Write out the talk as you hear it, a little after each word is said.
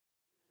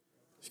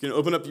You can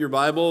open up your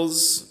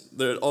Bibles.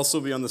 They'll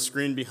also be on the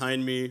screen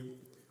behind me.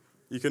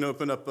 You can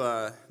open up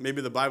maybe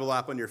the Bible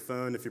app on your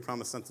phone if you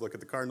promise not to look at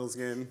the Cardinals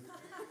game.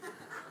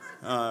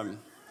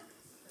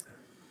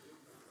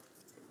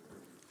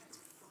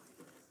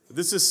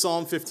 This is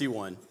Psalm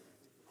 51. It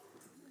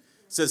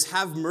says,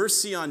 "Have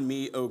mercy on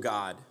me, O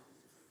God,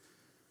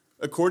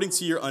 according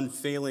to your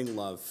unfailing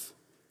love.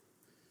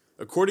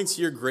 According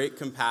to your great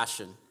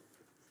compassion,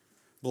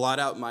 blot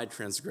out my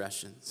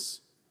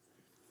transgressions.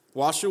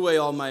 Wash away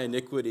all my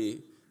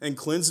iniquity and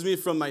cleanse me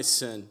from my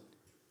sin.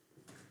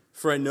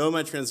 For I know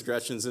my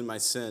transgressions and my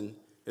sin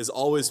is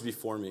always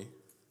before me.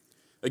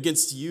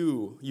 Against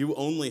you, you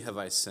only have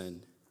I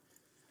sinned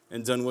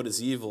and done what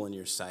is evil in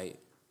your sight.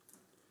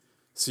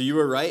 So you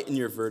are right in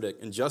your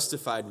verdict and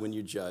justified when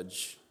you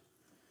judge.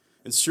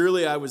 And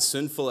surely I was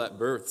sinful at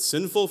birth,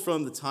 sinful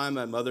from the time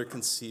my mother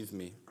conceived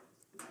me.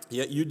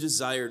 Yet you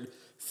desired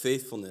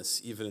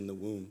faithfulness even in the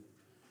womb.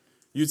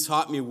 You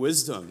taught me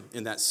wisdom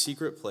in that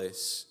secret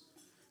place.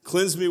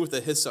 Cleanse me with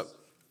a hyssop,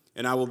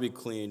 and I will be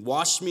clean.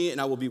 Wash me,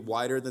 and I will be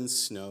whiter than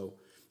snow.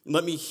 And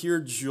let me hear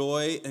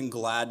joy and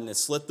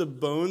gladness. Let the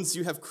bones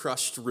you have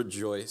crushed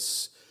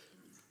rejoice.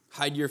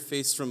 Hide your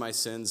face from my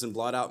sins and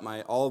blot out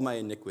all of my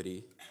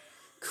iniquity.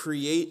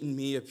 Create in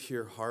me a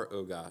pure heart,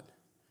 O God,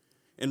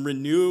 and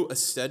renew a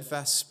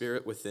steadfast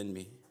spirit within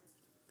me.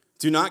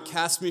 Do not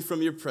cast me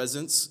from your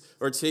presence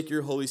or take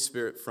your Holy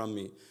Spirit from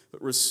me,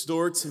 but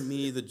restore to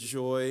me the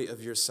joy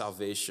of your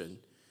salvation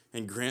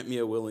and grant me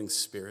a willing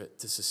spirit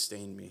to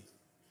sustain me.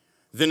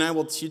 Then I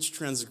will teach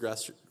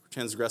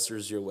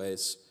transgressors your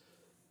ways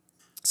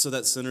so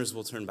that sinners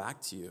will turn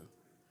back to you.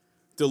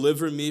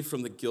 Deliver me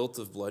from the guilt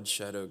of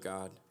bloodshed, O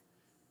God,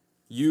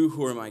 you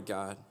who are my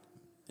God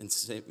and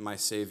my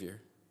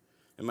Savior.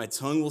 And my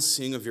tongue will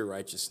sing of your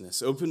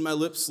righteousness. Open my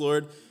lips,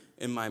 Lord,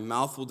 and my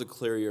mouth will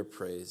declare your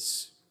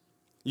praise.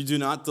 You do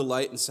not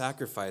delight in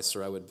sacrifice,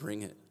 or I would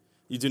bring it.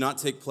 You do not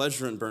take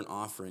pleasure in burnt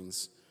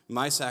offerings.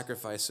 My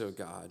sacrifice, O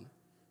God,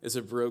 is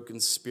a broken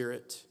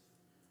spirit,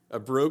 a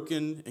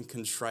broken and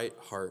contrite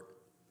heart.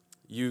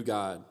 You,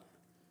 God,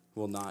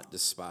 will not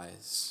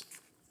despise."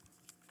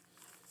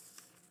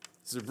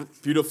 These are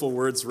beautiful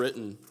words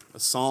written, a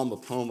psalm, a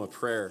poem, a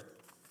prayer.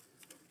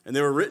 And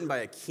they were written by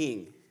a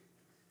king.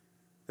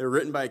 They were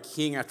written by a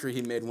king after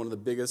he made one of the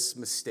biggest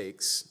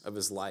mistakes of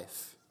his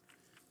life.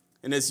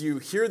 And as you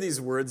hear these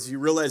words, you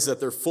realize that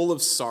they're full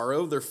of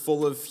sorrow, they're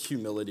full of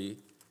humility.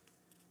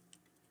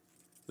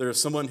 They're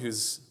someone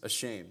who's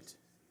ashamed.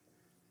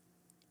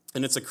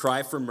 And it's a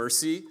cry for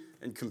mercy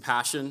and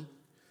compassion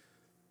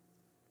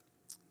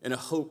and a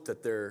hope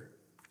that there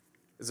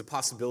is a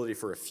possibility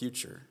for a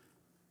future.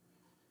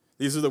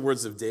 These are the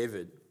words of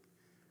David,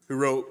 who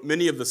wrote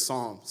many of the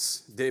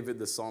Psalms. David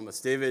the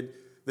psalmist, David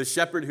the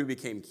shepherd who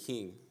became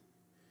king.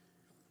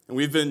 And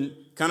we've been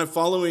kind of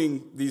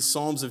following these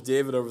Psalms of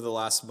David over the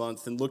last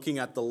month and looking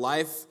at the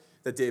life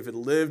that David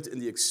lived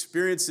and the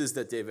experiences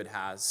that David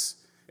has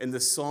and the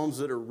Psalms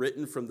that are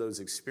written from those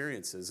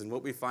experiences. And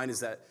what we find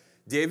is that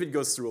David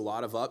goes through a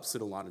lot of ups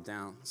and a lot of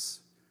downs.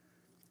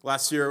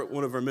 Last year,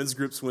 one of our men's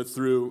groups went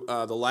through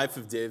the life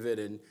of David,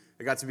 and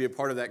I got to be a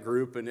part of that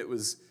group, and it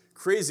was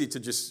crazy to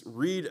just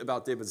read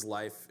about David's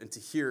life and to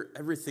hear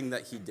everything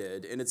that he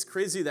did. And it's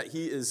crazy that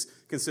he is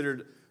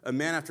considered a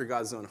man after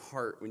God's own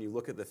heart when you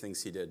look at the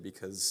things he did,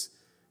 because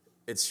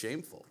it's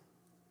shameful.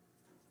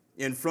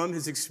 And from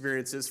his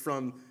experiences,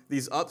 from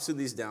these ups and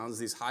these downs,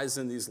 these highs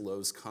and these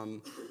lows,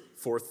 come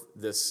forth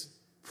this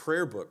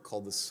prayer book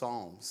called the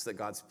Psalms that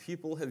God's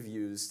people have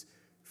used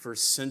for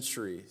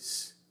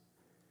centuries.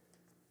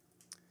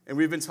 And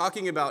we've been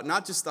talking about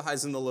not just the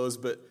highs and the lows,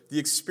 but the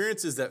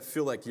experiences that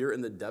feel like you're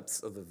in the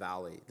depths of the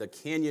valley, the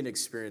canyon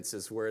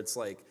experiences where it's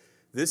like,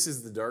 this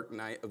is the dark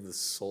night of the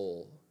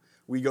soul.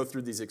 We go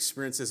through these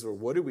experiences where,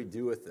 what do we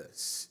do with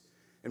this?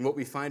 And what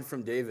we find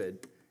from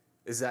David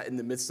is that in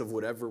the midst of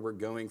whatever we're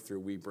going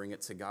through, we bring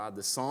it to God.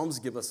 The Psalms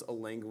give us a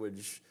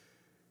language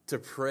to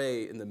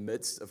pray in the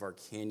midst of our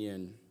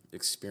canyon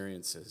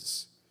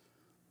experiences.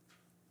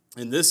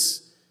 And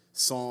this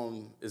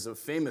psalm is a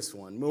famous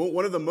one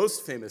of the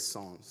most famous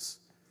psalms.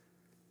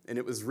 And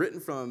it was written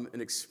from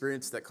an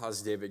experience that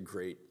caused David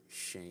great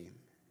shame.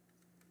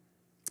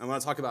 I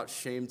want to talk about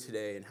shame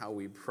today and how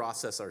we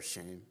process our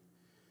shame.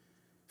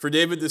 For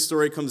David, this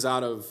story comes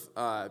out of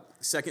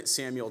 2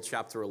 Samuel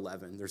chapter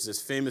 11. There's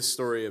this famous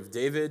story of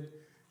David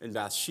and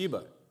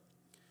Bathsheba.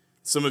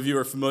 Some of you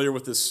are familiar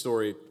with this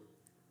story,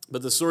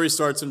 but the story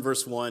starts in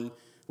verse 1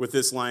 with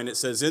this line. It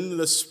says, "In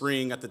the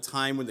spring, at the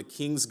time when the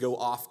kings go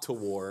off to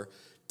war,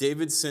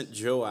 David sent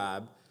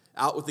Joab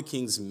out with the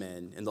king's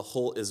men and the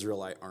whole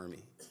Israelite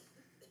army."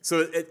 So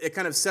it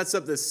kind of sets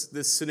up this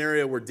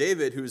scenario where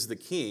David, who's the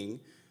king,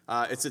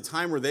 it's a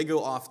time where they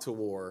go off to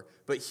war,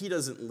 but he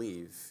doesn't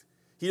leave.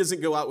 He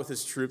doesn't go out with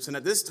his troops. And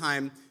at this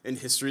time in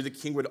history, the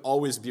king would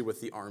always be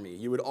with the army.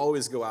 You would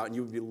always go out and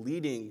you would be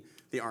leading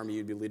the army.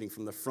 You'd be leading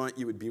from the front.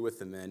 You would be with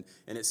the men.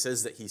 And it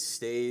says that he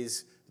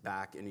stays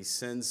back and he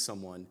sends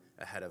someone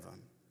ahead of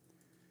him.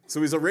 So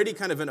he's already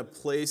kind of in a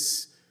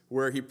place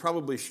where he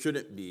probably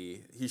shouldn't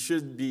be. He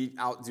should be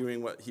out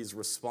doing what he's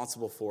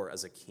responsible for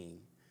as a king.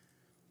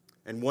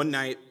 And one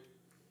night,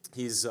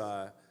 he's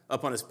up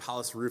on his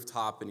palace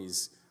rooftop, and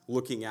he's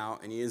looking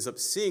out, and he ends up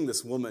seeing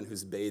this woman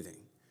who's bathing.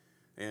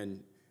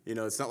 And,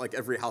 it's not like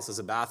every house has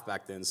a bath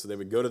back then, so they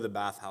would go to the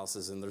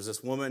bathhouses, and there's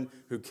this woman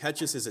who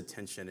catches his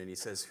attention, and he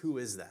says, "Who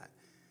is that?"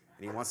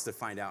 And he wants to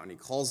find out, and he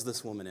calls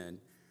this woman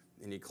in,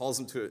 and he calls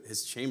them to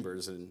his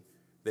chambers, and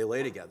they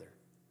lay together.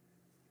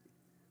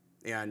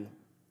 And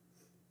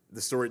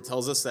the story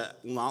tells us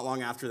that not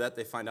long after that,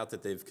 they find out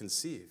that they've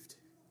conceived.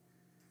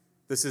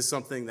 This is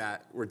something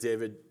where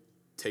David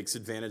takes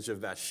advantage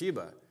of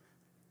Bathsheba.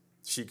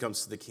 She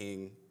comes to the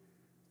king.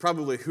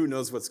 Probably who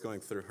knows what's going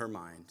through her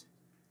mind.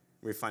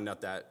 We find out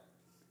that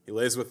he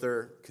lays with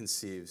her,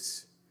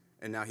 conceives,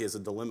 and now he has a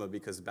dilemma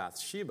because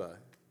Bathsheba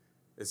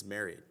is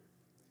married.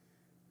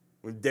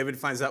 When David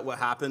finds out what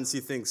happens,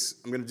 he thinks,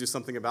 I'm going to do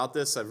something about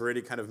this. I've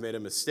already kind of made a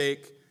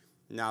mistake.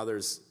 Now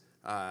there's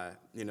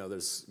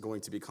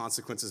going to be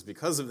consequences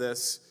because of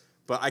this,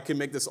 but I can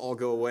make this all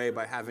go away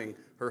by having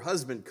her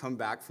husband come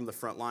back from the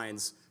front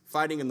lines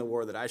fighting in the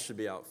war that I should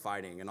be out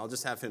fighting, and I'll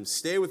just have him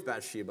stay with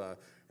Bathsheba,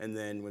 and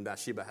then when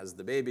Bathsheba has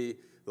the baby,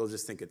 they'll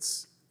just think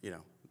it's,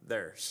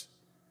 theirs.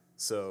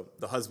 So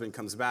the husband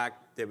comes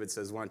back. David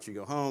says, why don't you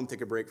go home,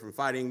 take a break from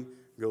fighting,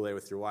 go lay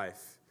with your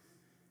wife.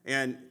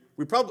 And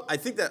I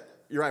think that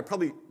you're right,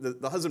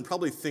 the husband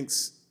probably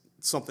thinks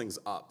something's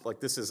up, like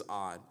this is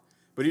odd.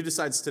 But he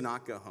decides to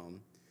not go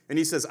home. And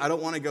he says, I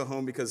don't want to go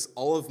home because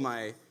all of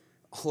my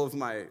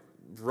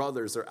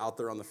brothers are out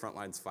there on the front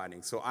lines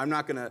fighting. So I'm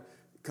not going to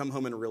come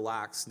home and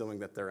relax knowing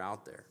that they're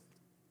out there.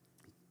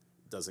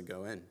 Doesn't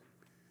go in.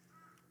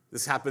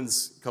 This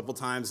happens a couple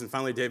times, and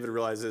finally David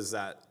realizes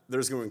that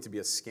there's going to be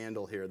a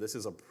scandal here. This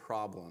is a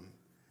problem.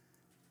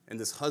 And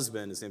this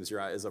husband, his name is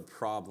Uriah, is a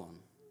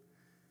problem.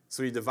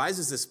 So he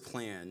devises this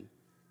plan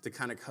to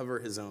kind of cover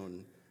his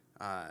own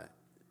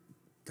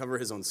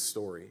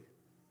story.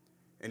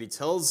 And he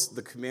tells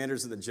the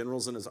commanders and the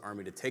generals in his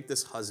army to take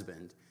this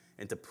husband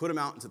and to put him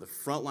out into the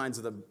front lines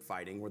of the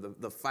fighting, where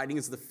the fighting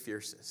is the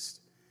fiercest,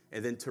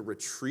 and then to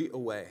retreat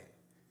away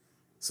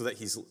so that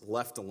he's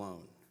left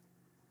alone.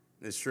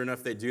 And sure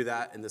enough, they do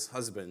that, and this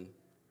husband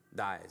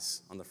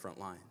dies on the front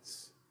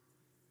lines.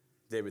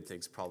 David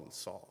thinks problem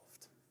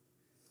solved.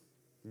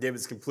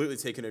 David's completely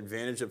taken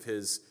advantage of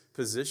his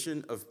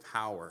position of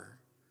power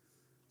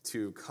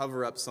to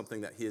cover up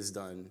something that he has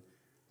done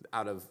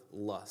out of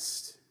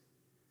lust.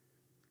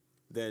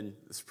 Then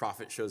this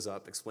prophet shows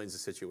up, explains the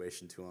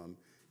situation to him,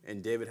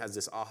 and David has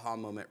this aha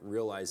moment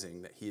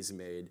realizing that he's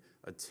made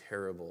a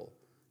terrible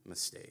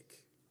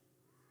mistake.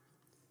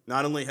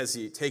 Not only has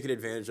he taken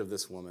advantage of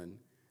this woman,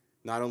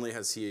 not only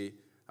has he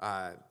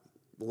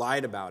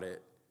lied about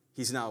it,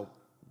 he's now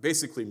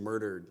basically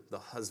murdered the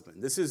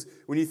husband. This is,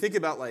 when you think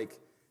about like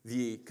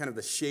the kind of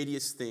the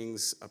shadiest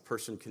things a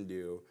person can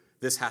do,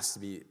 this has to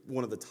be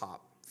one of the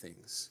top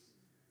things.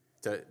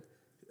 To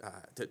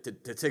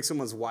take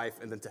someone's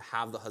wife and then to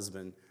have the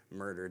husband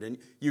murdered. And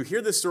you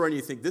hear this story and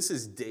you think, this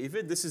is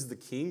David, this is the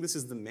king, this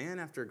is the man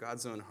after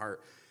God's own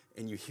heart.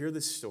 And you hear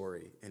this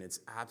story and it's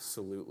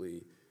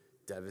absolutely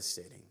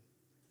devastating.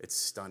 It's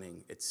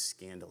stunning. It's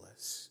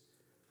scandalous.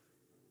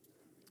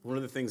 One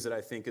of the things that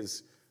I think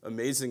is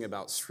amazing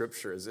about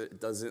Scripture is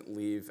it doesn't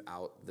leave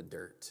out the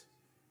dirt.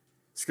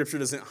 Scripture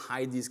doesn't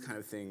hide these kind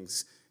of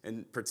things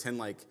and pretend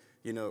like,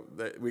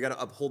 that we got to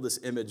uphold this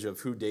image of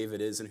who David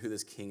is and who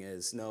this king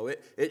is. No,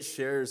 it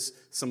shares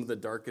some of the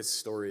darkest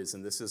stories,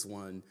 and this is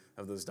one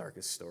of those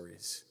darkest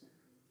stories.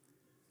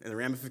 And the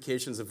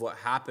ramifications of what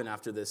happened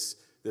after this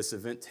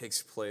event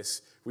takes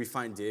place, we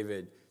find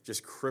David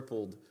just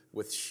crippled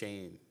with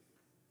shame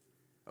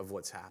of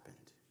what's happened.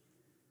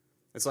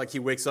 It's like he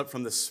wakes up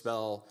from the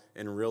spell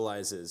and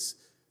realizes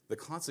the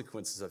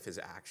consequences of his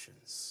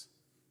actions.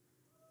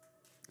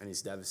 And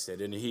he's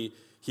devastated. And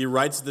he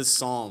writes this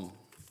psalm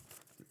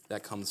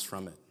that comes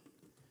from it.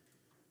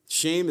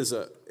 Shame it's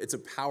a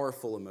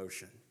powerful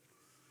emotion.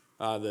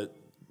 The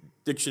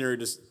dictionary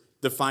just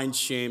defines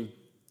shame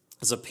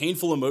as a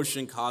painful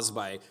emotion caused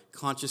by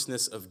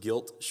consciousness of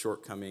guilt,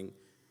 shortcoming,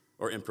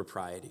 or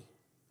impropriety.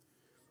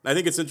 I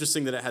think it's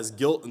interesting that it has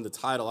guilt in the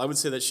title. I would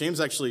say that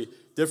shame's actually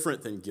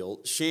different than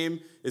guilt.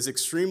 Shame is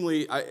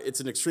it's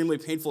an extremely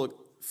painful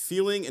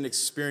feeling and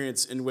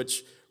experience in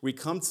which we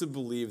come to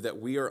believe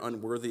that we are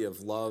unworthy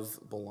of love,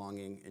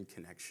 belonging, and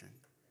connection.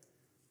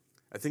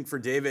 I think for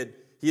David,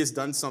 he has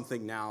done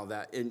something now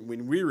that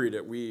when we read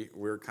it,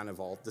 we're kind of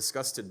all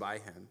disgusted by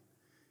him.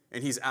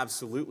 And he's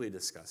absolutely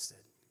disgusted,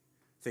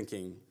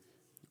 thinking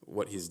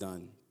what he's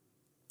done.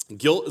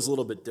 Guilt is a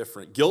little bit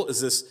different. Guilt is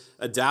this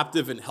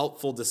adaptive and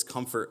helpful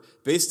discomfort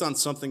based on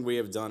something we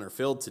have done or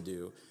failed to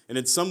do. And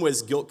in some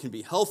ways, guilt can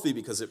be healthy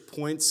because it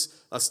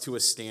points us to a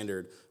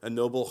standard. A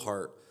noble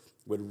heart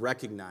would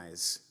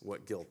recognize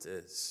what guilt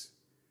is.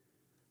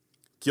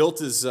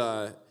 Guilt is,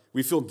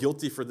 we feel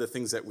guilty for the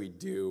things that we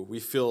do. We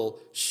feel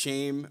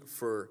shame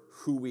for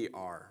who we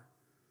are.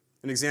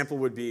 An example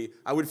would be,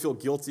 I would feel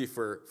guilty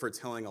for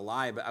telling a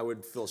lie, but I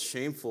would feel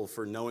shameful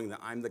for knowing that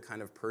I'm the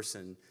kind of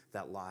person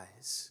that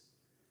lies.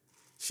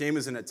 Shame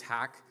is an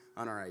attack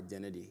on our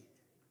identity.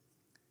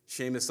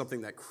 Shame is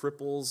something that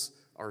cripples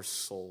our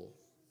soul.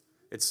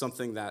 It's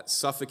something that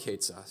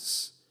suffocates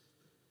us.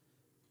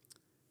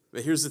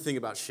 But here's the thing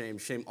about shame.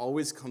 Shame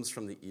always comes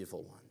from the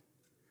evil one.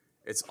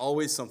 It's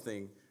always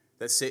something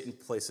that Satan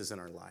places in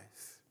our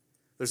life.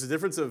 There's a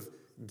difference of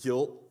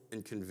guilt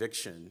and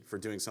conviction for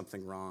doing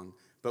something wrong.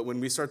 But when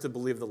we start to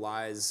believe the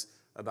lies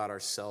about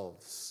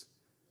ourselves,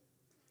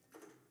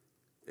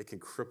 it can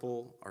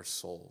cripple our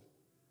soul.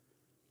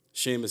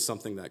 Shame is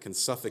something that can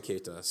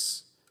suffocate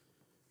us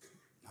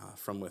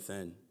from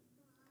within.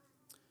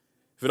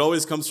 If it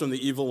always comes from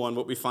the evil one,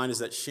 what we find is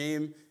that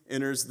shame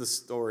enters the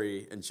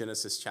story in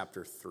Genesis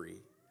chapter 3.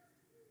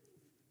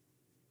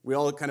 We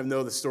all kind of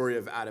know the story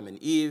of Adam and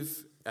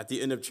Eve. At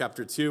the end of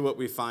chapter 2, what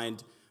we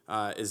find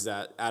is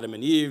that Adam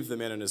and Eve, the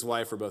man and his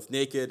wife, were both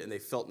naked and they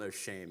felt no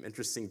shame.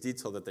 Interesting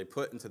detail that they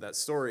put into that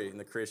story, in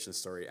the creation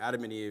story.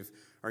 Adam and Eve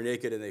are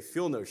naked and they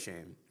feel no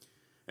shame.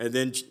 And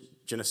then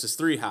Genesis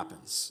 3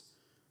 happens.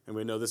 And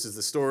we know this is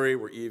the story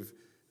where Eve,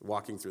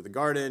 walking through the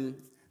garden,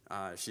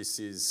 she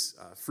sees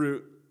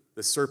fruit.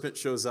 The serpent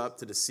shows up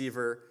to deceive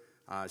her.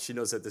 She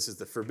knows that this is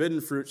the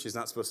forbidden fruit. She's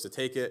not supposed to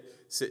take it.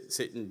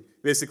 Satan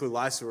basically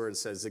lies to her and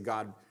says, did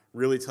God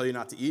really tell you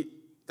not to eat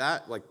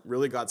that? Like,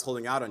 really, God's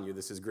holding out on you.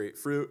 This is great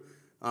fruit.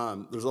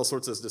 There's all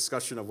sorts of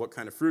discussion of what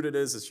kind of fruit it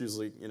is. It's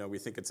usually, we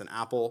think it's an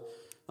apple.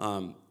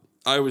 I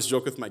always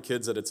joke with my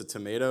kids that it's a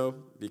tomato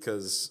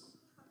because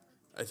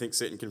I think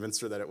Satan convinced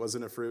her that it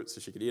wasn't a fruit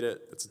so she could eat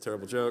it. It's a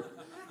terrible joke.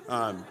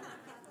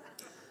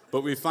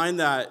 But we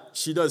find that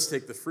she does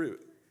take the fruit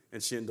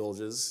and she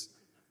indulges.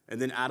 And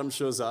then Adam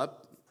shows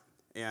up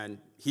and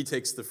he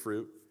takes the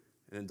fruit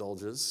and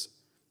indulges.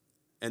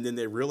 And then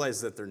they realize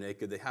that they're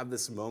naked. They have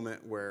this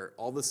moment where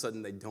all of a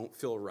sudden they don't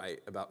feel right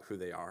about who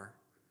they are.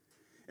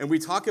 And we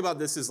talk about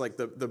this as like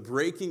the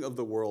breaking of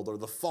the world or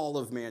the fall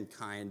of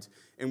mankind.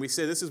 And we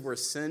say this is where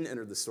sin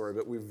entered the story,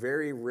 but we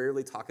very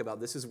rarely talk about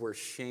this is where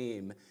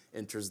shame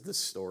enters the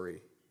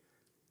story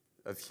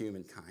of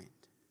humankind.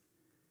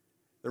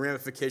 The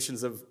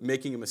ramifications of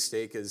making a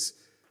mistake is,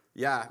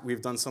 yeah,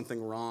 we've done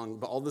something wrong,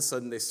 but all of a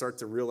sudden they start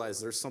to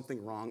realize there's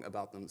something wrong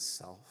about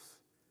themselves.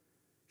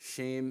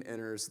 Shame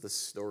enters the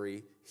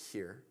story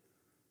here.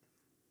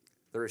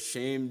 They're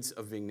ashamed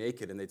of being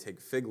naked, and they take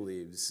fig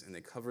leaves, and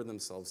they cover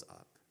themselves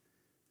up.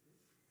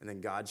 And then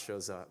God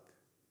shows up,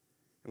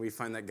 and we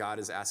find that God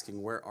is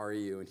asking, where are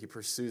you? And he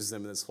pursues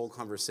them, and this whole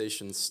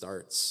conversation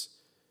starts.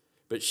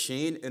 But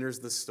shame enters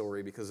the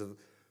story because of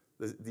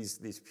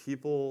these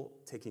people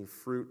taking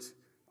fruit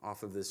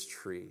off of this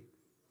tree.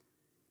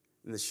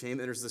 And the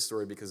shame enters the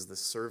story because the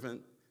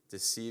servant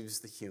deceives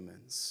the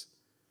humans,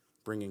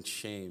 bringing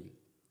shame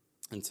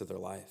into their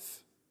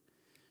life.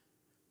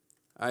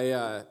 We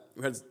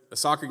had a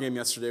soccer game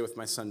yesterday with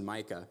my son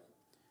Micah,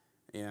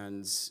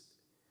 and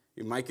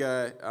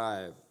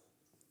Micah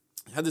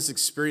had this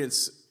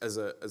experience as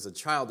a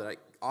child that I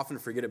often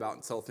forget about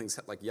until things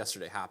like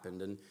yesterday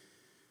happened. And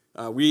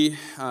we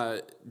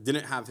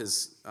didn't have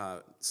his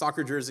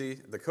soccer jersey.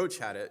 The coach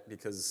had it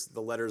because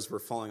the letters were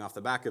falling off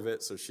the back of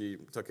it, so she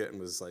took it and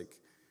was like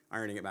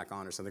ironing it back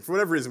on or something. For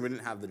whatever reason, we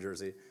didn't have the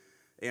jersey.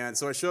 And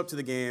so I show up to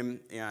the game,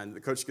 and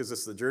the coach gives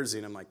us the jersey,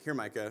 and I'm like, here,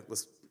 Micah,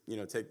 let's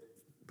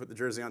put the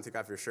jersey on, take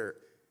off your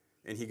shirt.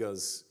 And he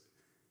goes,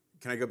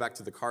 can I go back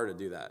to the car to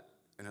do that?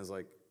 And I was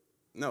like,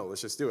 no,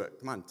 let's just do it.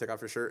 Come on, take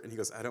off your shirt. And he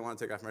goes, I don't want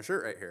to take off my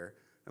shirt right here.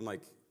 I'm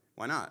like,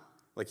 why not?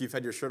 Like, you've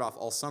had your shirt off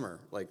all summer.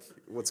 Like,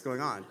 what's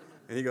going on?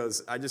 And he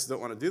goes, I just don't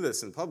want to do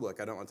this in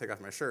public. I don't want to take off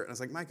my shirt. And I was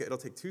like, Micah, it'll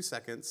take 2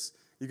 seconds.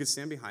 You can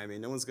stand behind me.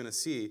 No one's going to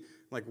see. I'm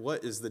like,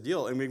 what is the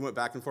deal? And we went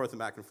back and forth and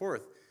back and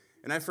forth.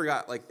 And I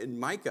forgot, like, in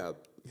Micah,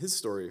 his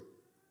story,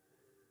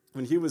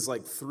 when he was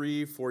like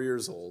 3-4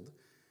 years old,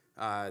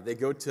 they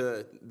go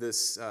to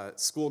this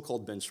school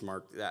called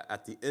Benchmark that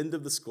at the end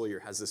of the school year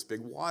has this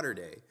big water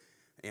day.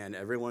 And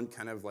everyone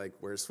kind of like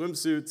wears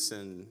swimsuits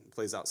and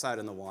plays outside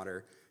in the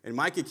water. And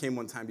Micah came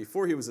one time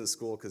before he was in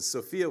school because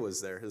Sophia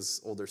was there, his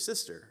older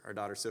sister, our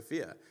daughter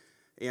Sophia.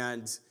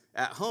 And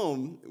at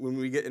home, when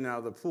we get in and out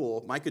of the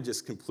pool, Micah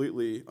just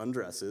completely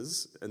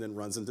undresses and then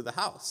runs into the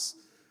house.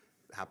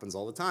 It happens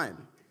all the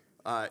time.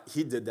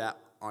 He did that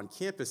on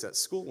campus at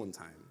school one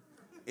time.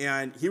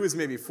 And he was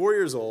maybe 4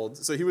 years old,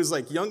 so he was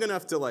like young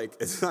enough to like,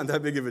 it's not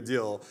that big of a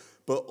deal,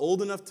 but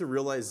old enough to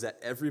realize that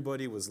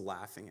everybody was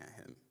laughing at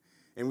him.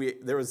 And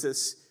there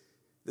was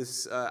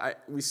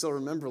we still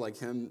remember like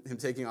him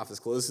taking off his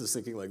clothes, just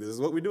thinking like, this is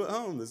what we do at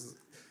home.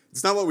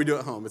 It's not what we do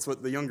at home. It's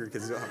what the younger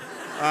kids do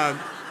at home.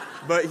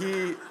 But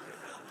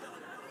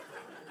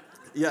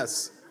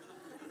yes,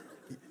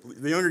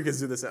 the younger kids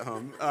do this at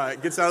home.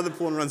 Gets out of the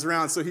pool and runs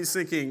around. So he's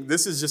thinking,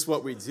 this is just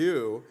what we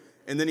do.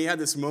 And then he had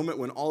this moment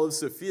when all of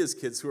Sophia's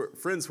kids,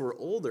 friends who were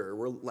older,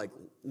 were like,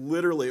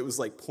 literally, it was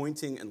like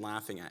pointing and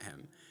laughing at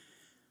him.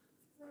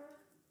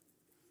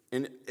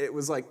 And it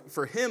was like,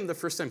 for him, the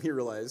first time he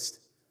realized,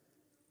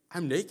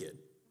 I'm naked.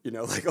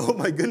 Like, oh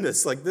my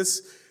goodness, like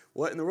this,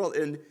 what in the world?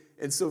 And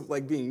so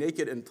like being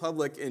naked in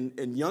public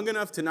and young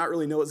enough to not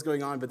really know what's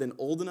going on, but then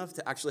old enough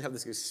to actually have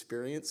this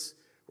experience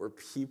where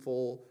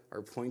people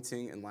are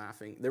pointing and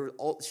laughing. There was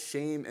all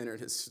shame entered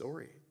his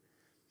story.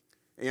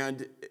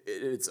 And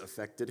it's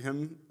affected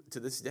him to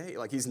this day.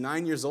 Like, he's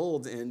 9 years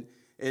old, and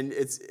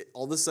it's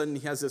all of a sudden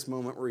he has this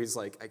moment where he's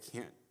like, I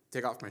can't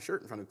take off my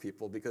shirt in front of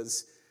people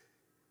because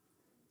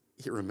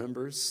he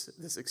remembers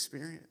this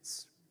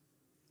experience.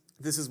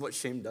 This is what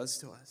shame does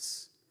to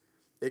us.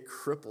 It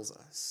cripples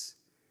us.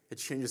 It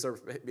changes our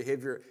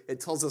behavior. It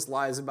tells us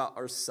lies about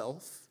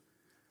ourselves.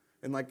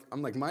 And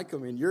I'm like, Mike, I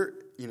mean, you're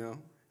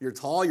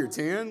tall, you're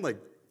tan, like,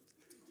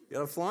 you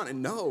gotta flaunt.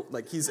 And no,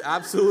 like, he's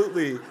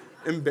absolutely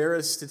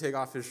embarrassed to take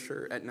off his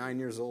shirt at 9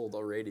 years old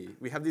already.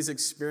 We have these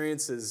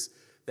experiences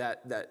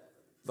that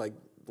like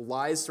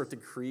lies start to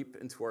creep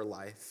into our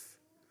life.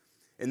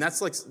 And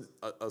that's like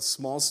a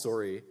small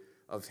story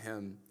of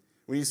him.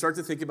 When you start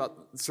to think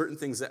about certain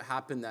things that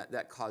happen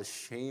that cause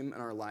shame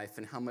in our life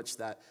and how much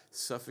that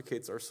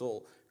suffocates our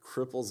soul,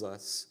 cripples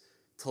us,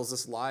 tells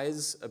us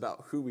lies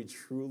about who we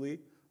truly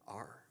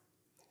are.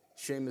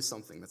 Shame is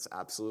something that's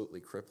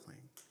absolutely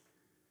crippling.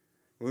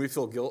 When we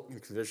feel guilt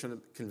and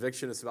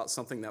conviction, it's about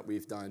something that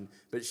we've done,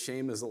 but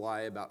shame is a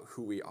lie about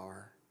who we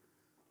are.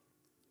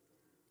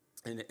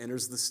 And it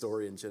enters the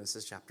story in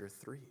Genesis chapter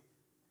 3.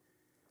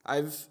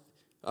 I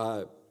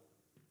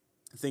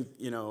think,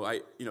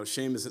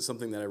 shame isn't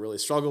something that I really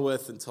struggle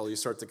with until you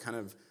start to kind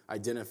of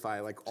identify,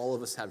 like, all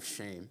of us have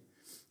shame.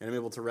 And I'm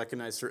able to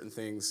recognize certain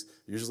things,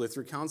 usually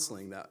through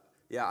counseling, that,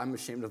 I'm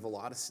ashamed of a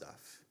lot of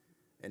stuff.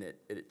 And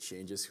it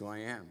changes who I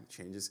am. It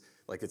changes,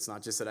 like, it's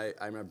not just that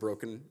I'm a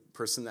broken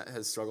person that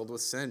has struggled with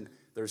sin.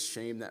 There's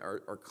shame that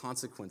are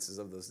consequences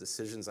of those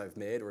decisions I've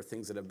made or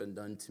things that have been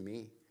done to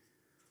me.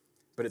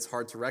 But it's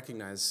hard to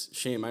recognize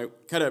shame. I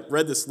kind of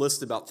read this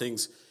list about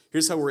things.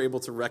 Here's how we're able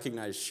to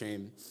recognize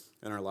shame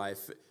in our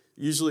life.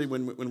 Usually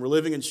when we're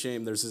living in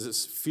shame, there's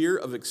this fear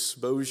of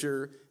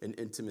exposure and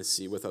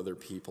intimacy with other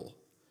people.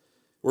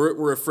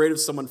 We're afraid of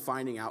someone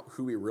finding out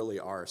who we really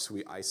are, so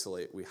we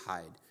isolate, we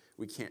hide.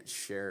 We can't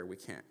share, we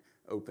can't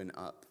open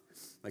up.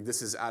 Like,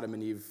 this is Adam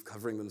and Eve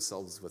covering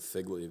themselves with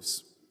fig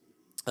leaves.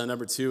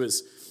 Number 2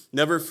 is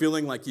never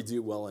feeling like you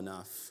do well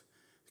enough.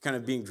 Kind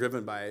of being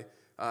driven by,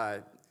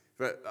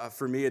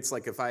 for me, it's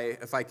like if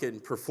I can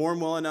perform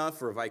well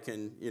enough, or if I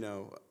can,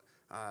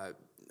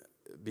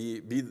 be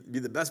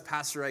the best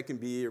pastor I can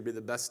be, or be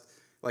the best,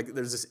 like,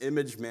 there's this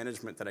image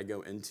management that I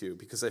go into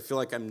because I feel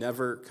like I'm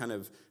never kind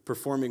of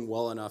performing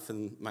well enough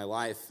in my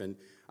life. And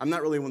I'm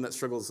not really one that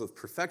struggles with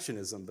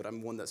perfectionism, but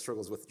I'm one that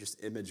struggles with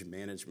just image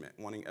management,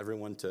 wanting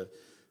everyone to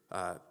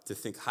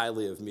think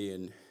highly of me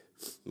and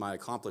my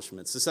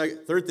accomplishments. The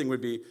third thing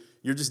would be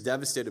you're just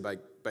devastated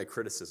by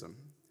criticism.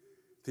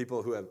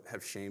 People who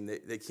have shame,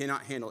 they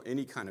cannot handle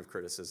any kind of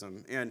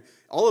criticism. And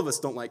all of us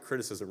don't like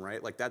criticism,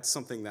 right? Like, that's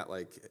something that,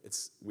 like,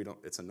 it's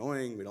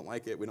annoying, we don't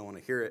like it, we don't want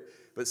to hear it.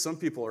 But some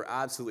people are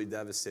absolutely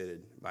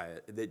devastated by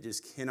it. They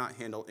just cannot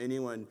handle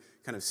anyone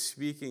kind of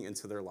speaking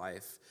into their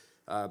life.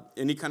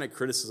 Any kind of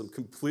criticism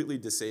completely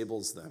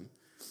disables them.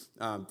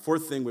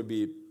 Fourth thing would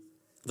be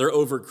they're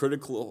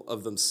overcritical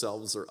of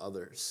themselves or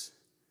others.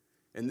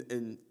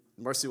 And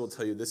Marcy will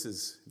tell you, this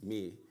is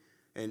me.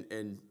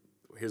 And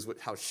here's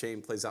how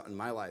shame plays out in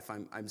my life.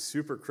 I'm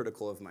super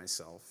critical of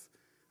myself.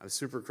 I'm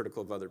super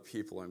critical of other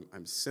people.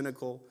 I'm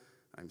cynical.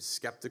 I'm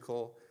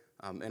skeptical.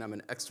 And I'm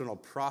an external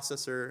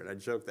processor. And I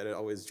joke that it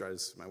always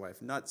drives my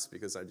wife nuts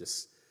because I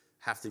just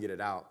have to get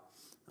it out.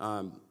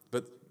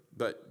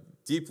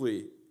 But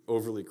deeply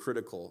overly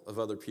critical of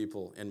other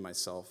people and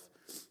myself.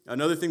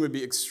 Another thing would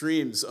be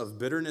extremes of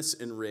bitterness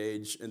and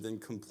rage, and then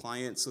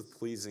compliance with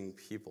pleasing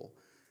people.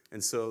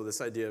 And so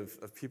this idea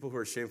of people who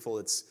are shameful,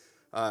 it's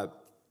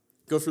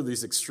go through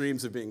these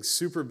extremes of being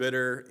super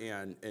bitter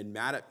and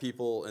mad at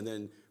people, and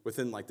then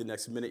within like the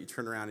next minute you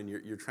turn around and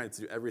you're trying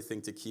to do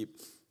everything to keep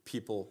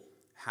people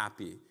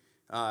happy.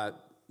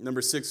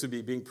 Number 6 would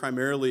be being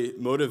primarily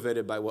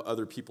motivated by what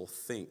other people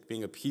think,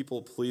 being a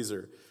people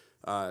pleaser.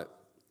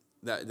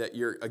 That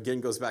you're, again,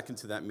 goes back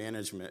into that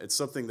management. It's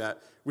something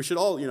that we should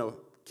all,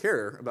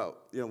 care about,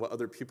 what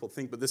other people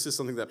think, but this is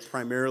something that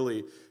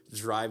primarily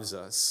drives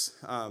us.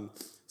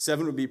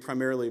 7 would be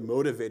primarily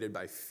motivated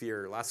by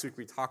fear. Last week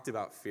we talked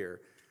about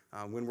fear.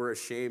 When we're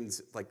ashamed,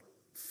 like,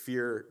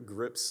 fear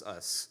grips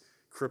us,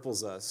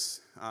 cripples us.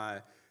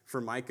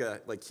 For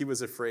Micah, like, he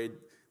was afraid,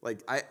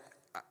 like,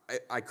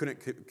 I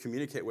couldn't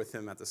communicate with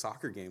him at the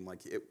soccer game.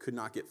 Like, it could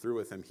not get through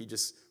with him. He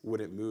just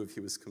wouldn't move.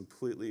 He was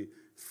completely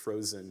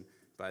frozen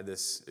by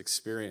this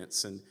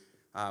experience. And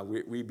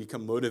we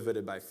become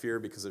motivated by fear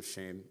because of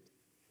shame.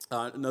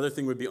 Another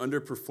thing would be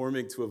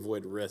underperforming to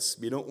avoid risk.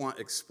 We don't want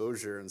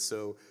exposure, and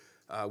so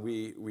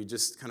we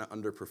just kind of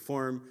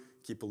underperform,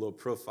 keep a low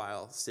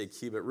profile, stay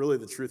key. But really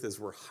the truth is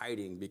we're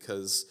hiding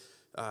because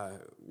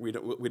we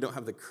don't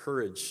have the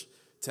courage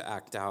to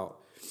act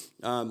out.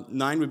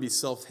 9 would be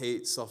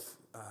self-hate,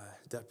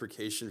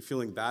 self-deprecation,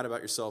 feeling bad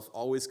about yourself,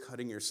 always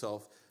cutting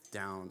yourself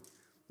down.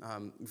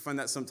 We find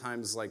that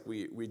sometimes, like,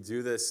 we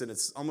do this, and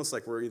it's almost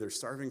like we're either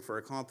starving for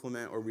a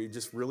compliment or we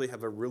just really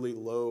have a really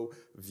low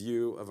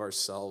view of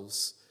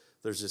ourselves.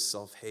 There's just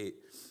self-hate.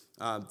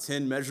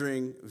 10,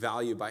 measuring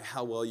value by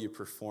how well you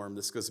perform.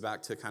 This goes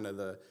back to kind of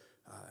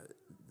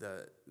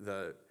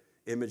the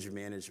image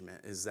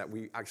management, is that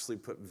we actually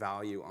put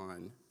value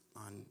on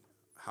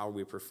how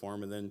we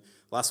perform. And then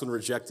last one,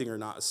 rejecting or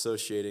not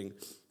associating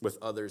with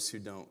others who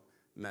don't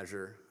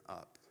measure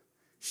up.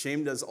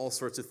 Shame does all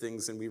sorts of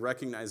things, and we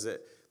recognize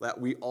that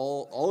we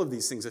all of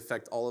these things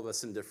affect all of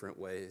us in different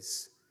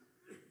ways.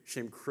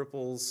 Shame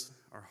cripples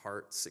our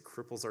hearts, it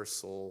cripples our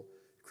soul,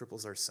 it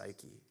cripples our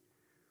psyche.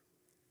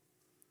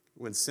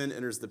 When sin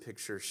enters the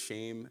picture,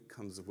 shame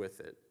comes with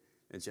it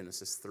in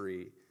Genesis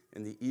 3.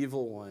 And the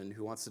evil one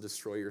who wants to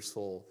destroy your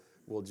soul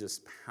will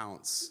just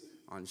pounce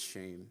on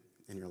shame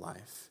in your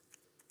life.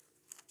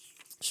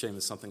 Shame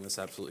is something that's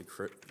absolutely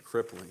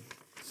crippling.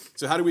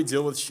 So how do we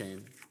deal with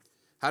shame?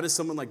 How does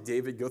someone like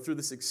David go through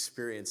this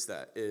experience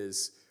that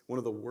is one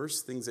of the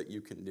worst things that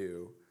you can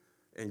do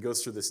and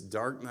goes through this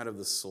dark night of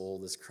the soul,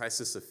 this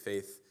crisis of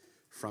faith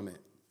from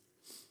it?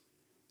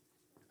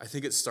 I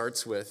think it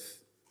starts with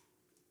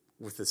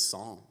this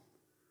psalm.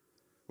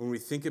 When we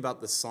think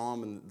about the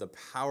psalm and the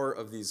power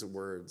of these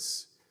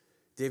words,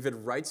 David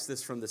writes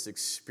this from this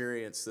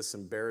experience, this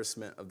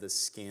embarrassment of this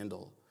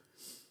scandal.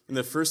 And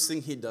the first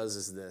thing he does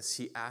is this: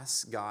 he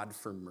asks God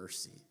for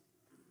mercy.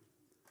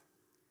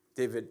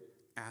 David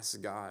asks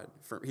God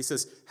he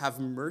says, "Have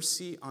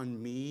mercy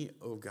on me,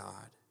 O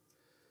God,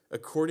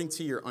 according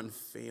to your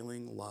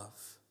unfailing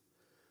love.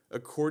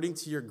 According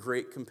to your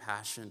great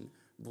compassion,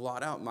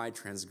 blot out my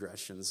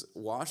transgressions,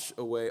 wash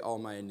away all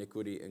my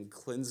iniquity, and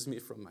cleanse me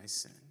from my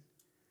sin."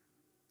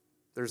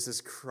 There's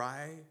this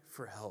cry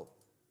for help.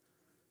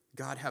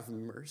 God, have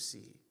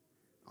mercy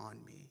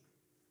on me.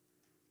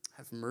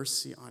 Have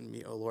mercy on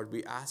me, O Lord.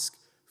 We ask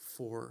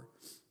for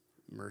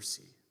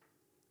mercy.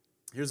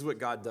 Here's what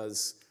God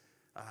does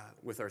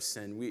with our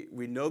sin.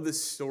 We know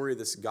this story,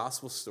 this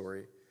gospel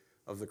story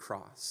of the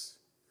cross.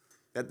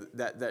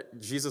 That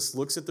Jesus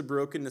looks at the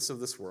brokenness of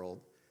this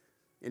world,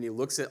 and he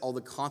looks at all the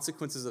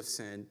consequences of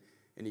sin,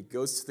 and he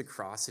goes to the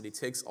cross, and he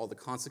takes all the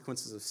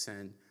consequences of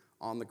sin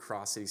on the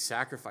cross, and he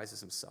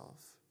sacrifices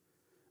himself,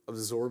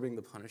 absorbing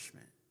the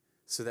punishment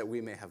so that we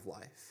may have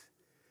life.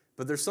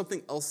 But there's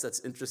something else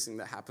that's interesting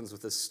that happens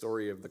with this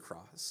story of the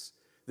cross,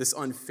 this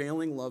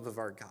unfailing love of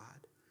our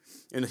God.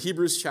 In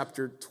Hebrews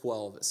chapter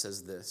 12, it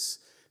says this: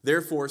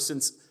 "Therefore,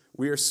 since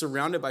we are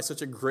surrounded by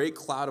such a great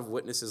cloud of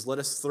witnesses, let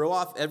us throw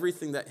off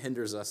everything that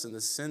hinders us and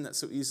the sin that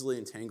so easily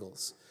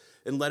entangles.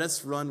 And let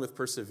us run with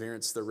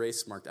perseverance the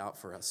race marked out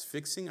for us,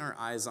 fixing our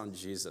eyes on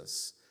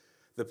Jesus,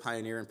 the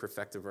pioneer and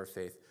perfecter of our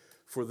faith.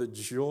 For the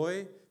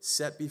joy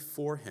set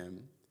before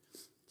him,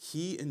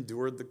 he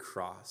endured the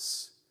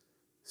cross,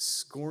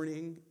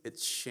 scorning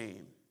its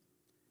shame.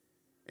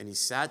 And he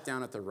sat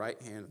down at the right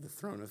hand of the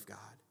throne of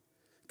God.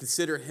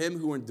 Consider him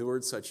who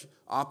endured such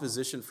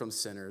opposition from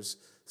sinners,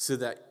 so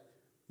that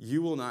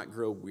you will not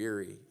grow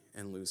weary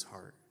and lose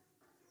heart."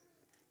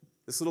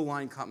 This little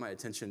line caught my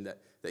attention,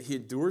 that he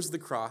endures the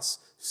cross,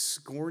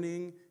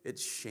 scorning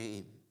its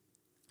shame.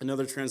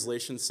 Another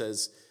translation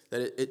says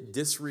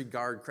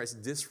that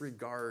Christ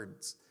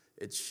disregards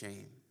its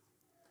shame.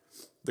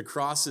 The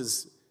cross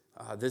is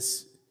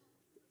this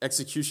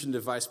execution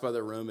device by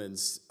the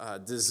Romans,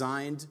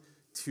 designed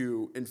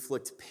to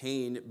inflict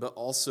pain, but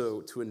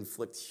also to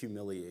inflict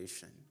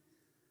humiliation.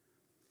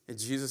 And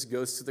Jesus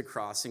goes to the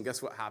cross, and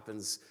guess what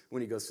happens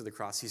when he goes to the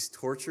cross? He's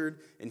tortured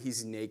and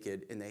he's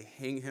naked, and they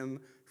hang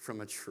him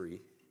from a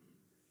tree.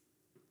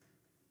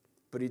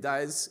 But he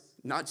dies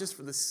not just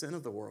for the sin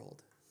of the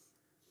world,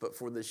 but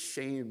for the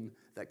shame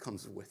that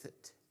comes with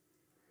it.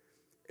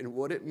 And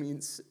what it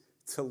means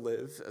to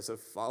live as a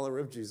follower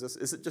of Jesus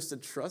isn't just to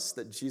trust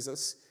that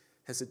Jesus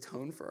has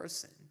atoned for our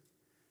sin,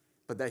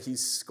 but that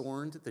he's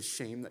scorned the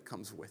shame that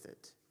comes with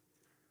it.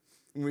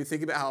 When we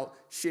think about how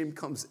shame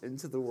comes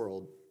into the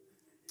world,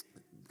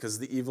 because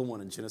the evil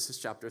one in Genesis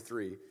chapter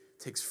 3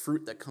 takes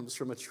fruit that comes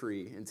from a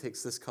tree and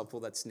takes this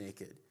couple that's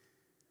naked.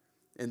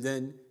 And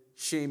then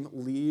shame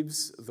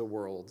leaves the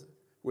world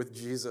with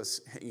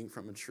Jesus hanging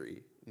from a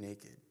tree,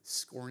 naked,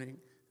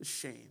 scorning the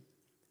shame.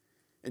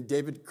 And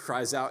David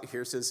cries out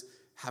here, says,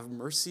 "Have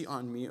mercy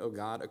on me, O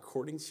God,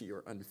 according to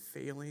your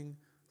unfailing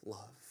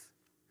love."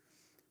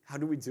 How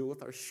do we deal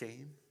with our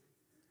shame?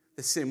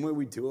 The same way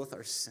we deal with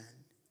our sin.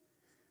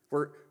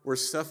 We're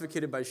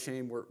suffocated by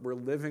shame. We're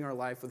living our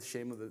life with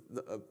shame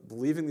of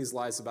believing these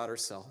lies about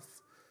ourselves.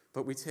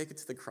 But we take it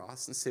to the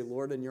cross and say,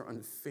 "Lord, in your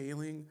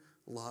unfailing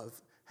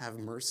love, have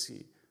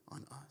mercy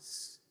on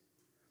us.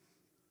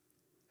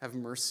 Have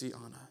mercy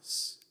on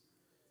us."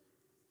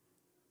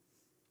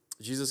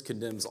 Jesus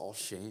condemns all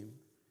shame,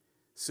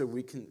 so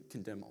we can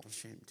condemn all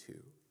shame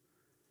too.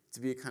 To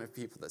be a kind of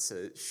people that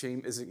say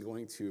shame isn't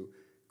going to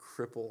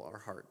cripple our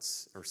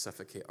hearts or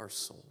suffocate our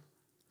soul.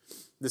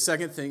 The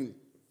second thing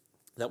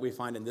that we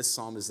find in this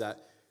psalm is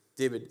that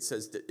David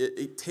says that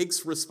it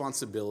takes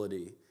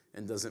responsibility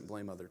and doesn't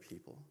blame other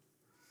people.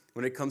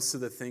 When it comes to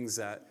the things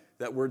that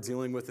we're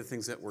dealing with, the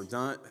things that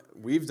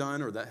we've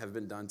done or that have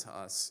been done to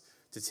us,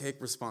 to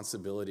take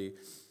responsibility.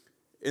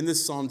 In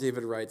this psalm,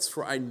 David writes,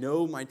 "For I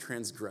know my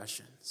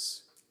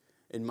transgressions,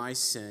 and my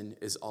sin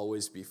is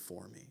always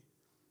before me.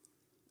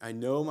 I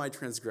know my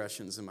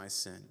transgressions and my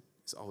sin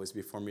is always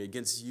before me.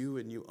 Against you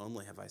and you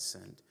only have I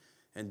sinned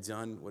and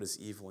done what is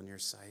evil in your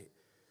sight.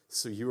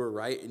 So you were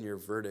right in your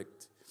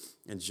verdict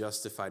and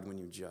justified when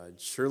you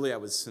judged. Surely I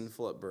was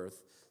sinful at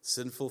birth,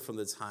 sinful from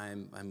the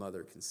time my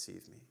mother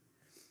conceived me.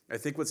 I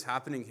think what's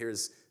happening here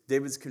is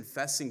David's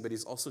confessing, but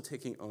he's also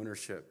taking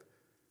ownership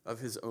of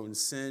his own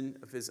sin,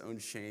 of his own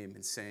shame,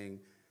 and saying,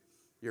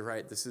 you're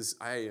right,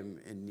 I am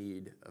in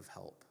need of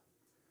help.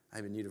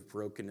 I'm in need of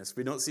brokenness.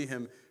 We don't see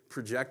him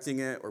projecting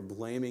it or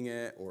blaming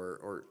it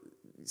or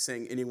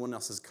saying anyone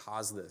else has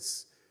caused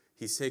this.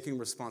 He's taking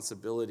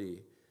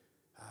responsibility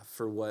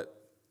for what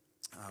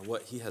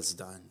he has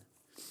done.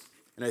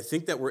 And I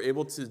think that we're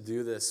able to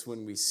do this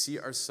when we see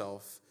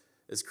ourselves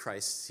as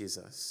Christ sees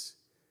us.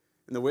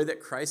 And the way that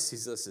Christ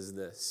sees us is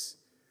this,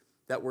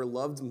 that we're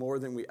loved more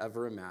than we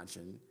ever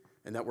imagined,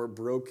 and that we're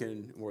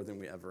broken more than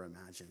we ever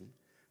imagined.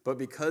 But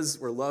because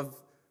we're loved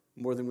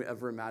more than we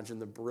ever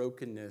imagined, the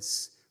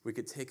brokenness, we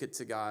could take it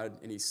to God,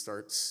 and he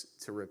starts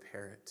to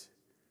repair it.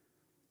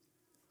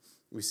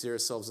 We see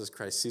ourselves as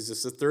Christ sees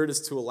us. The third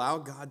is to allow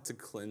God to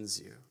cleanse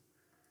you.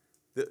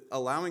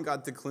 Allowing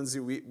God to cleanse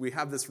you, we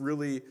have this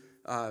really,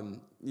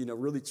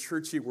 really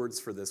churchy words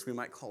for this. We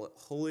might call it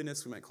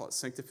holiness. We might call it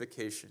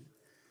sanctification.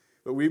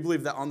 But we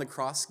believe that on the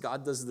cross,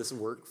 God does this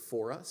work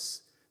for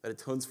us, that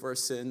atones for our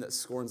sin, that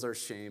scorns our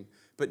shame.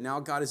 But now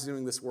God is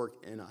doing this work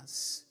in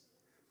us.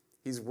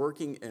 He's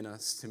working in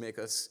us to make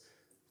us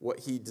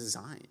what he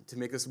designed, to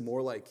make us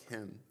more like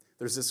him.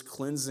 There's this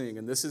cleansing,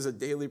 and this is a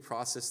daily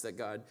process that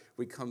God,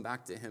 we come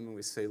back to him and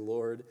we say,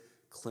 Lord,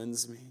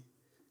 cleanse me.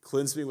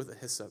 Cleanse me with a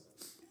hyssop,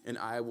 and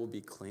I will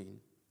be clean.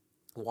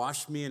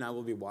 Wash me, and I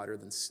will be whiter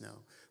than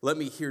snow. Let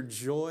me hear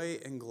joy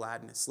and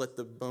gladness. Let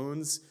the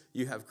bones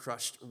you have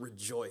crushed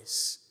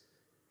rejoice.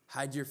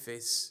 Hide your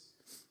face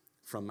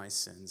from my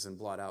sins and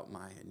blot out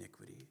my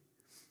iniquity.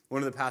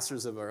 One of the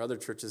pastors of our other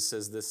churches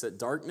says this, that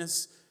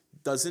darkness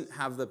doesn't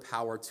have the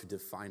power to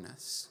define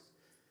us.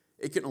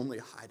 It can only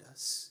hide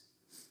us.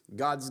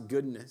 God's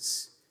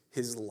goodness,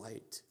 his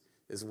light,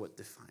 is what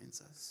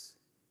defines us.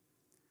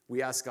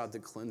 We ask God to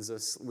cleanse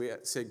us. We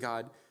say,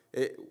 God,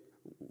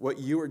 what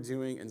you are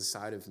doing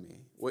inside of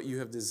me, what you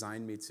have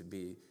designed me to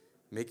be,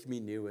 make me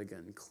new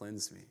again,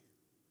 cleanse me.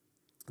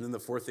 And then the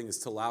fourth thing is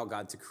to allow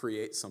God to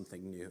create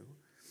something new.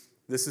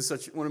 This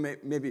is one of my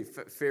maybe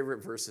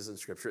favorite verses in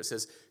Scripture. It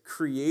says,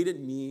 create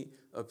in me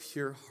a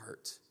pure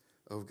heart,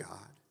 O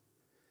God,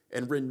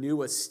 and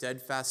renew a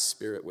steadfast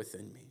spirit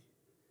within me.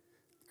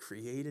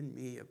 Create in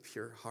me a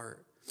pure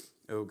heart,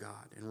 O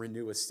God, and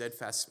renew a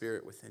steadfast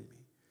spirit within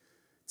me.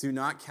 Do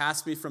not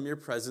cast me from your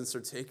presence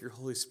or take your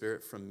Holy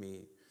Spirit from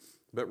me,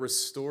 but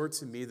restore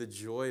to me the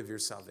joy of your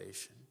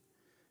salvation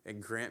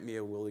and grant me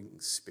a willing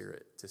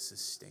spirit to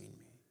sustain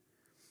me.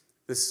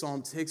 This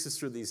psalm takes us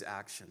through these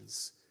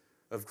actions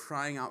of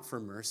crying out for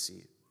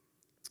mercy,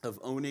 of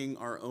owning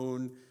our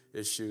own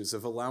issues,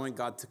 of allowing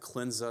God to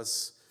cleanse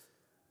us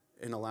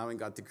and allowing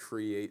God to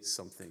create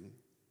something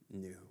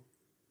new.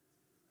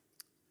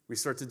 We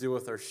start to deal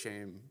with our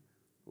shame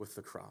with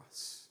the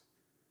cross.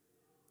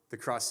 The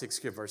cross takes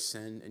care of our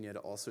sin, and yet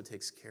it also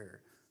takes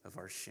care of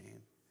our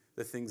shame.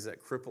 The things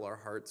that cripple our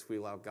hearts, we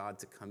allow God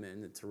to come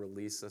in and to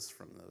release us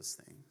from those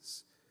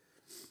things.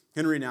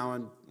 Henry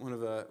Nouwen, one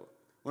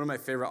of my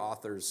favorite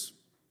authors,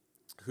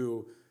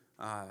 who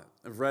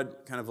I've read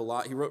kind of a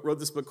lot. He wrote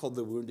this book called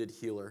The Wounded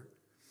Healer.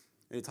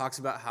 And he talks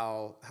about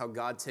how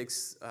God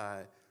takes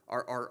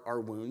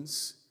our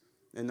wounds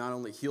and not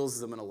only heals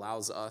them and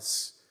allows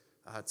us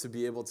to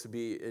be able to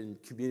be in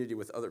community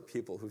with other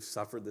people who've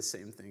suffered the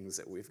same things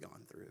that we've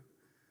gone through.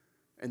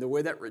 And the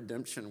way that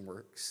redemption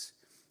works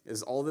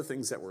is all the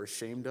things that we're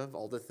ashamed of,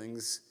 all the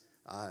things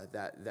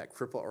that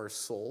cripple our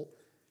soul,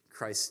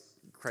 Christ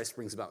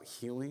brings about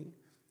healing.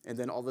 And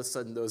then all of a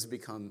sudden, those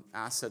become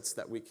assets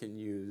that we can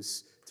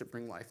use to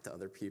bring life to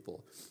other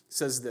people. It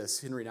says this,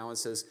 Henry Nouwen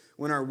says,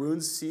 when our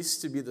wounds cease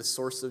to be the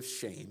source of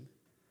shame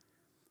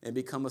and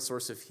become a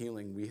source of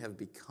healing, we have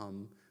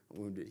become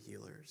wounded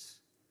healers.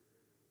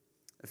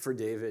 And for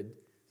David,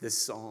 this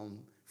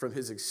psalm, from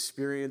his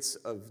experience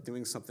of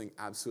doing something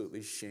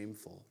absolutely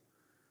shameful,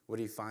 what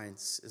he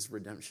finds is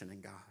redemption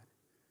in God.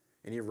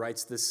 And he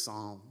writes this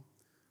psalm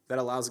that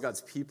allows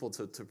God's people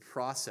to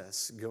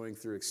process going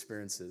through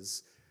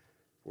experiences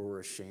where we're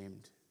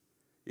ashamed,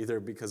 either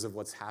because of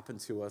what's happened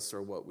to us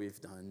or what we've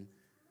done.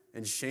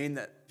 And shame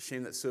that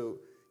so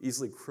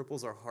easily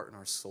cripples our heart and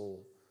our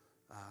soul,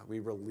 we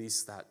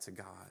release that to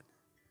God.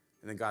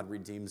 And then God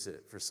redeems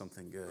it for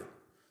something good.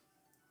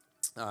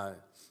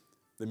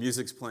 The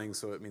music's playing,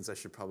 so it means I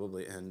should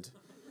probably end.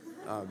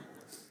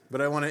 But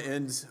I want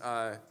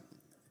to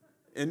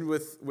end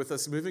with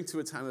us moving to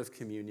a time of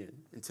communion.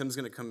 And Tim's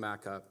going to come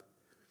back up.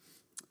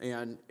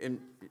 And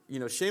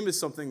shame is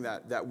something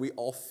that we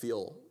all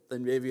feel.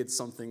 And maybe it's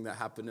something that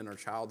happened in our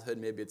childhood.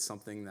 Maybe it's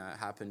something that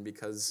happened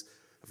because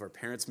of our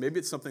parents. Maybe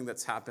it's something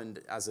that's happened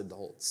as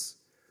adults.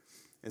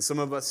 And some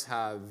of us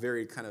have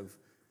very kind of,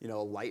 a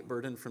light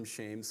burden from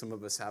shame. Some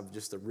of us have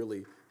just a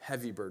really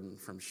heavy burden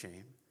from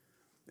shame.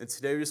 And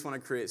today we just want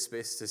to create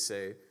space to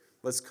say,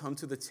 let's come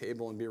to the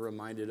table and be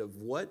reminded of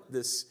what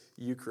this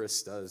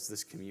Eucharist does,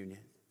 this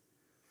communion.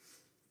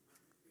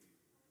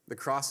 The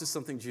cross is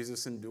something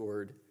Jesus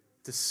endured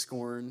to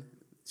scorn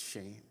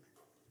shame.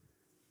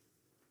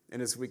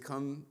 And as we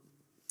come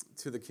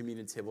to the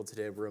communion table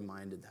today, we're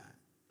reminded that.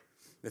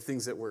 The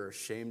things that we're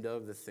ashamed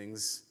of, the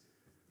things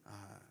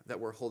that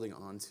we're holding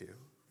on to.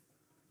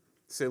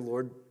 Say,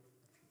 Lord,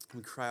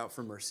 we cry out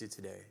for mercy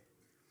today.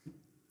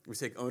 We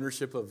take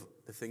ownership of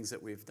the things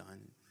that we've done.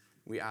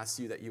 We ask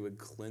you that you would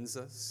cleanse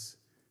us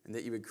and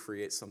that you would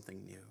create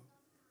something new,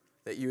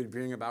 that you would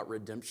bring about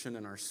redemption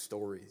in our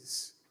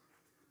stories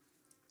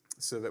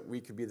so that we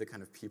could be the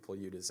kind of people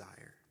you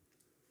desire.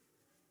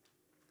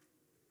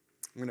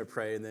 I'm going to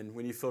pray, and then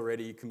when you feel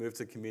ready, you can move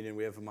to communion.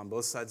 We have them on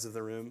both sides of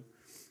the room.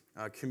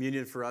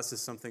 Communion for us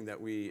is something that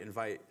we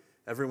invite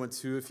everyone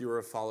to if you are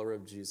a follower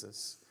of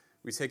Jesus.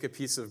 We take a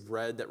piece of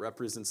bread that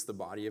represents the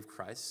body of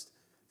Christ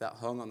that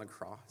hung on the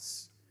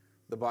cross,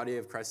 the body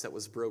of Christ that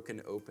was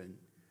broken open.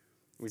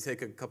 We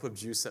take a cup of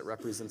juice that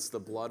represents the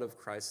blood of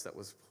Christ that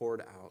was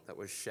poured out, that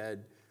was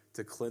shed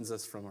to cleanse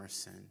us from our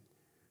sin,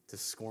 to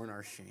scorn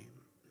our shame.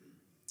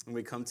 And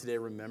we come today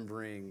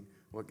remembering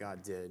what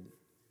God did.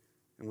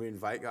 And we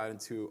invite God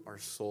into our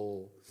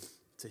soul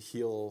to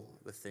heal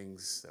the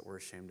things that we're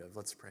ashamed of.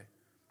 Let's pray.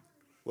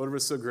 Lord, we're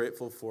so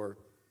grateful for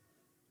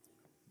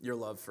your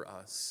love for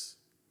us.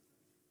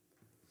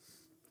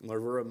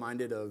 Lord, we're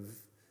reminded of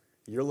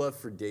your love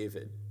for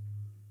David,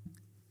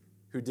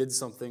 who did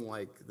something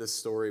like this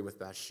story with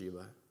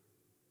Bathsheba.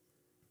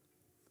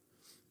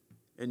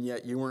 And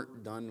yet you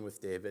weren't done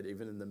with David,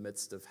 even in the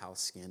midst of how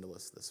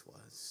scandalous this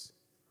was.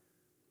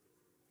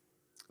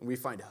 And we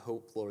find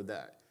hope, Lord,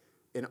 that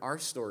in our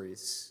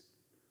stories,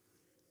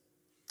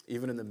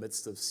 even in the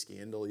midst of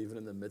scandal, even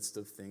in the midst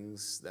of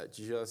things that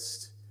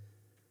just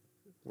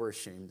we're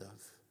ashamed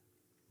of,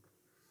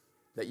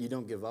 that you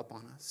don't give up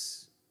on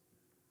us.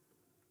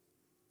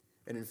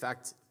 And in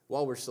fact,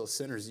 while we're still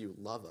sinners, you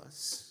love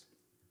us.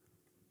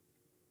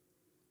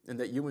 And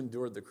that you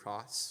endured the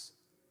cross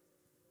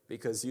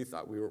because you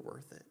thought we were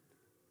worth it.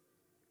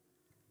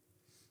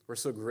 We're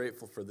so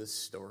grateful for this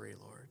story,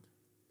 Lord,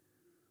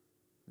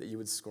 that you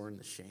would scorn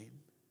the shame.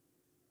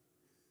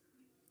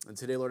 And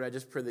today, Lord, I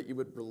just pray that you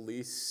would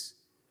release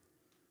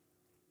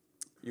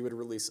us, you would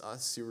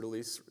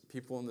release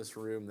people in this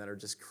room that are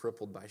just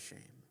crippled by shame.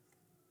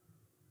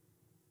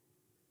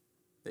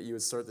 That you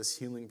would start this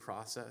healing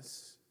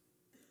process.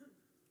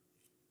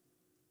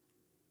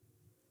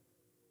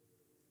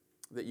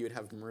 That you would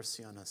have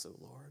mercy on us, O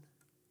Lord,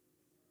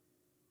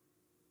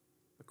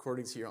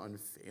 according to your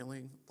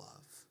unfailing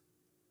love.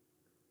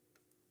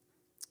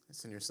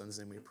 It's in your Son's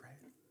name we pray.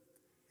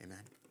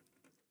 Amen.